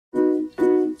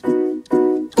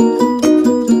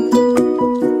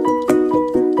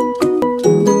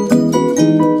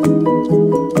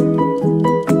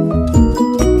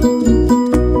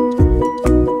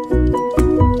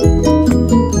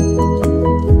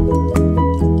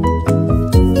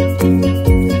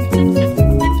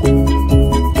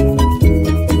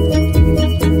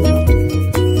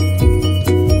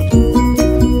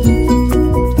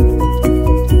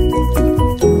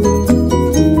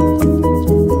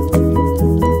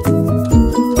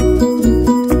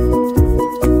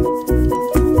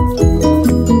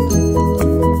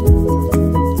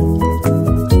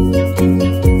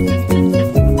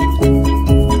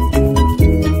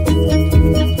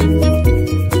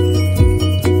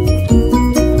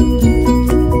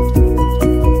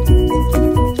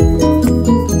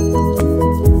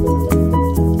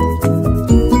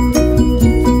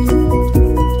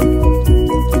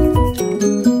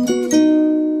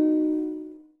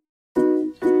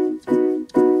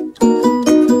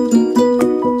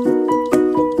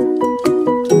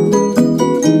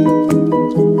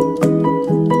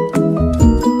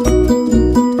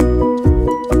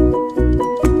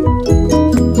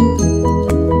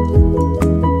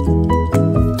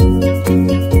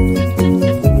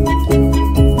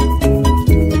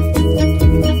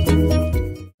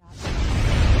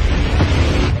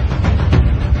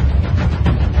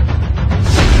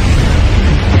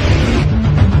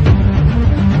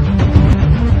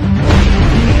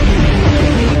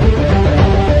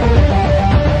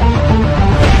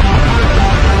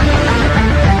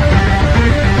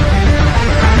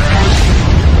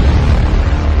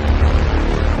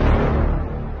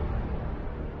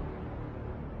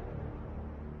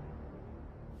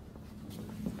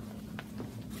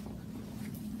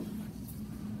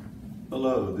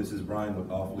Hello, this is Brian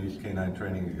with Leash K9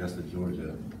 Training, Augusta,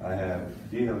 Georgia. I have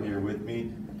Dino here with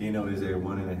me. Dino is a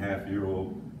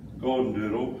 1.5-year-old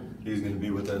Goldendoodle. He's going to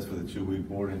be with us for the 2-week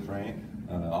board and train.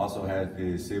 Also has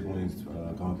his siblings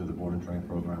going through the board and train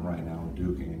program right now in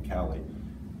Duke and in Cali.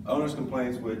 Owner's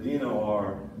complaints with Dino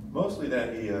are mostly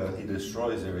that he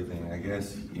destroys everything. I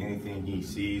guess anything he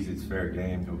sees, it's fair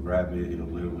game. He'll grab it, he'll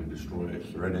literally destroy it,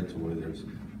 shred it to where there's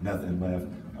nothing left,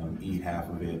 eat half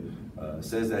of it.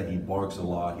 Says that he barks a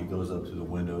lot. He goes up to the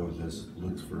window and just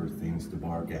looks for things to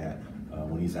bark at.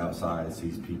 When he's outside,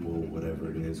 sees people, whatever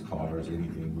it is, cars,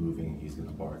 anything moving, he's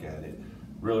gonna bark at it.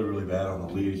 Really, really bad on the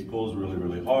leash, pulls really,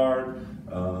 really hard.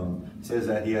 Says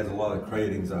that he has a lot of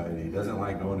crate anxiety. He doesn't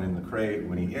like going in the crate.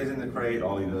 When he is in the crate,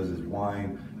 all he does is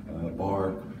whine,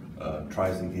 bark,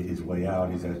 tries to get his way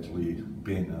out. He's actually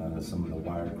been some of the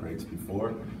wire crates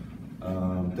before.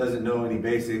 Doesn't know any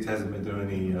basics, hasn't been through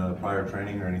any prior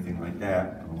training or anything like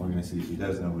that. We're gonna see if he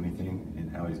does know anything and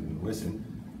how he's gonna listen.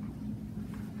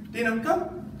 Dino,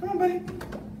 come on buddy.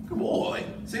 Good boy,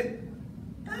 sit.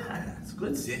 That's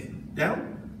good, sit.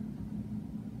 Down.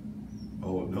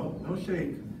 Oh, no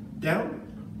shake. Down.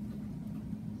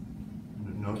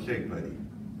 No shake, buddy.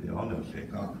 They all know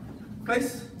shake, huh?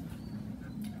 Place.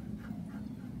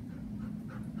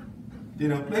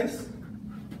 Dino, place.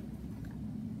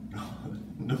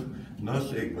 No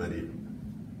shake, buddy.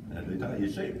 Every time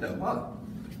you shake them, huh?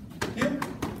 Here.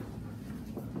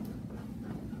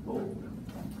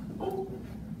 Oh.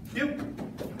 Here.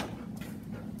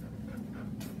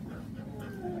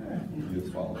 He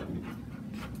just followed me.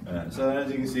 So as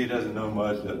you can see, he doesn't know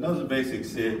much. Knows the basic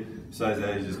sit. Besides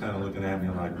that, he's just kind of looking at me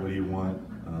like, what do you want?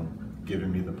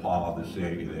 Giving me the paw, the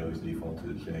shake. They always default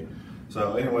to the shake.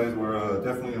 So anyways, we're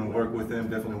definitely going to work with him,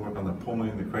 definitely work on the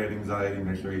pulling, the crate anxiety,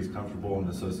 make sure he's comfortable and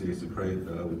associates the crate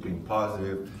with being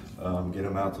positive, get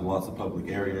him out to lots of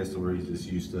public areas so where he's just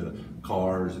used to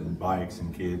cars and bikes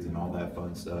and kids and all that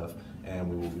fun stuff. And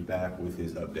we will be back with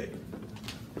his update.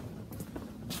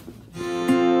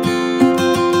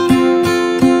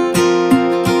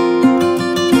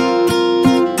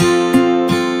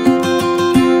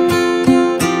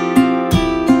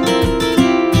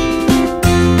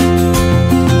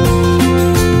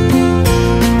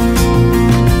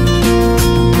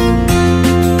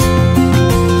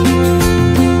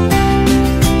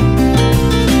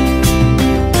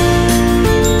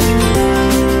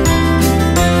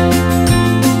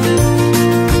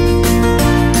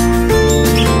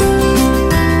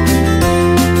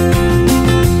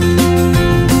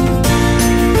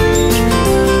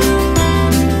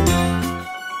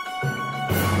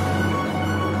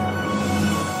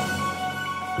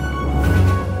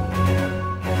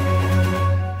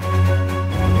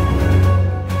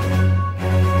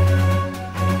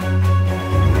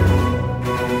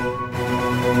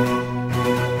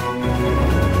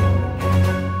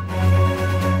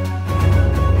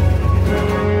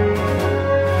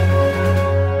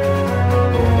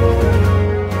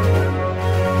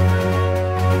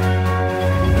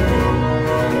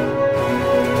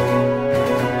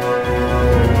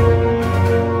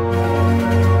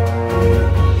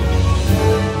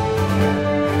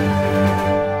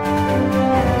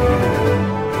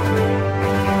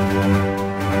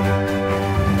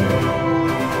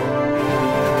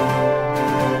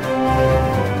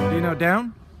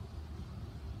 Down.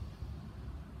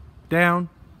 Down.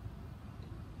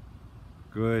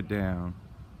 Good, down.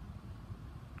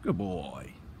 Good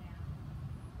boy.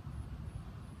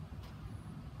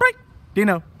 Break.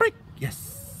 Dino, break.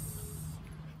 Yes.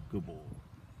 Good boy.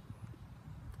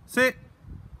 Sit.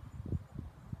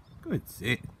 Good,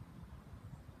 sit.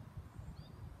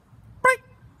 Break.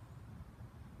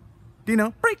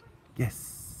 Dino, break.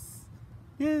 Yes.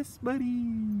 Yes, buddy.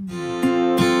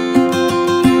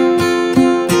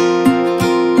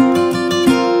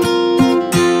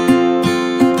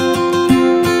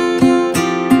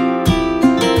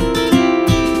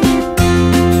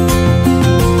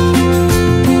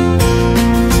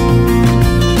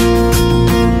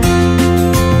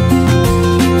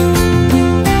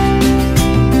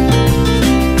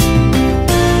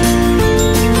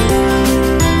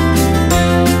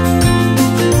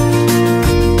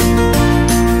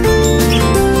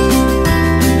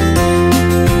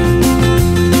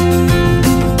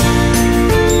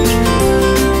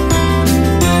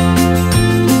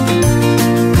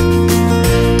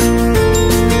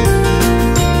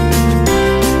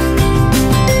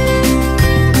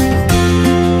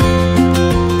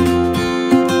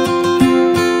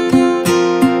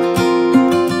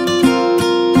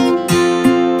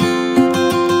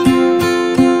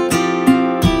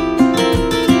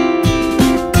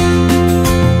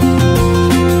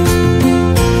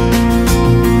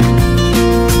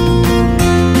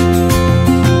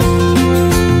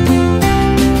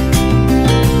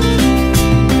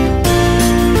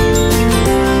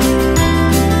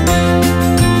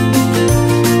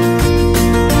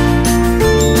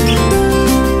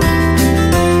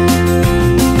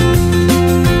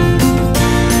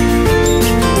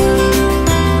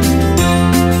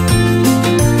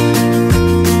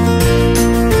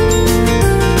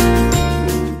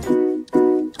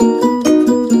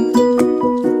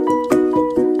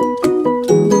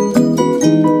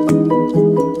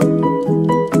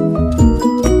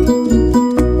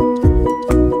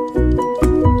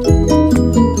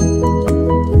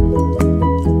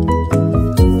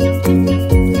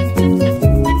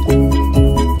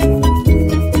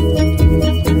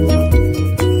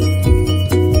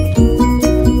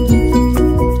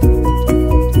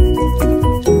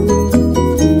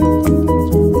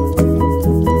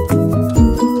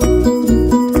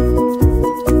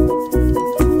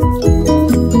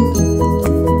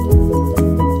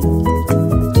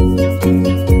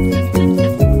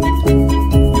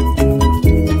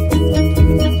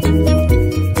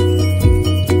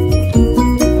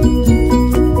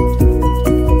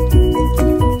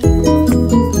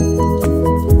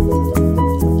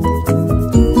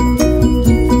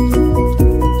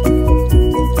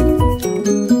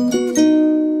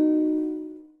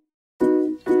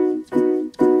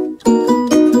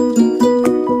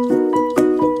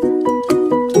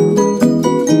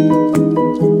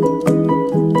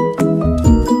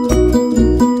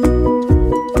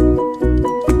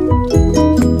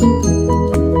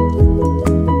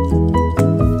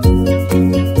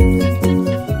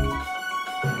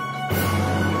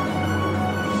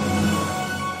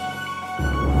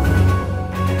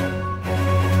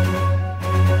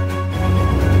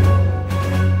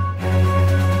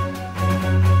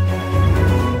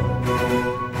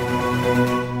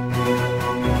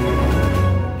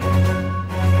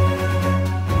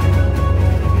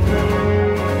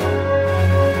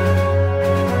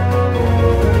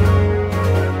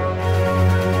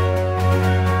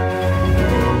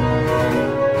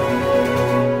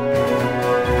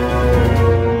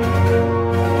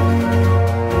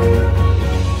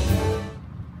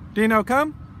 Dino,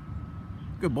 come.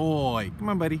 Good boy. Come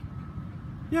on, buddy.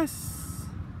 Yes.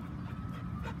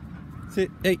 Sit.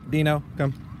 Hey, Dino,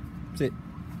 come. Sit.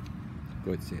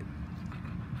 Good sit.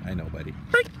 I know, buddy.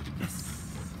 Break. Yes.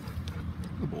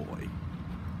 Good boy.